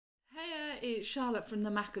it's Charlotte from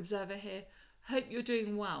the Mac Observer here. Hope you're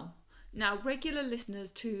doing well. Now, regular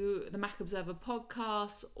listeners to the Mac Observer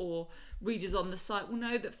podcast or readers on the site will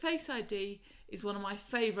know that Face ID is one of my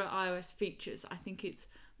favourite iOS features. I think it's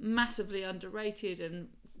massively underrated and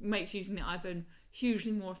makes using the iPhone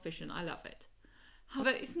hugely more efficient. I love it. However,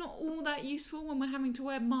 it's not all that useful when we're having to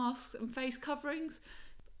wear masks and face coverings.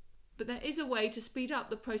 But there is a way to speed up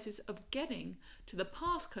the process of getting to the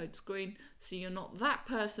passcode screen so you're not that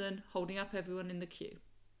person holding up everyone in the queue.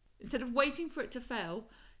 Instead of waiting for it to fail,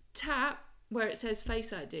 tap where it says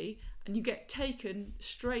Face ID and you get taken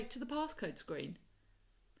straight to the passcode screen.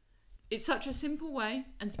 It's such a simple way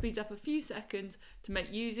and speeds up a few seconds to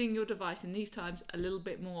make using your device in these times a little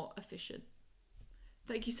bit more efficient.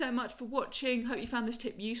 Thank you so much for watching. Hope you found this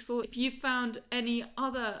tip useful. If you've found any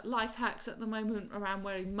other life hacks at the moment around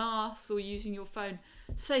wearing masks or using your phone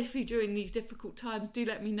safely during these difficult times, do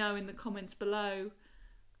let me know in the comments below,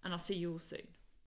 and I'll see you all soon.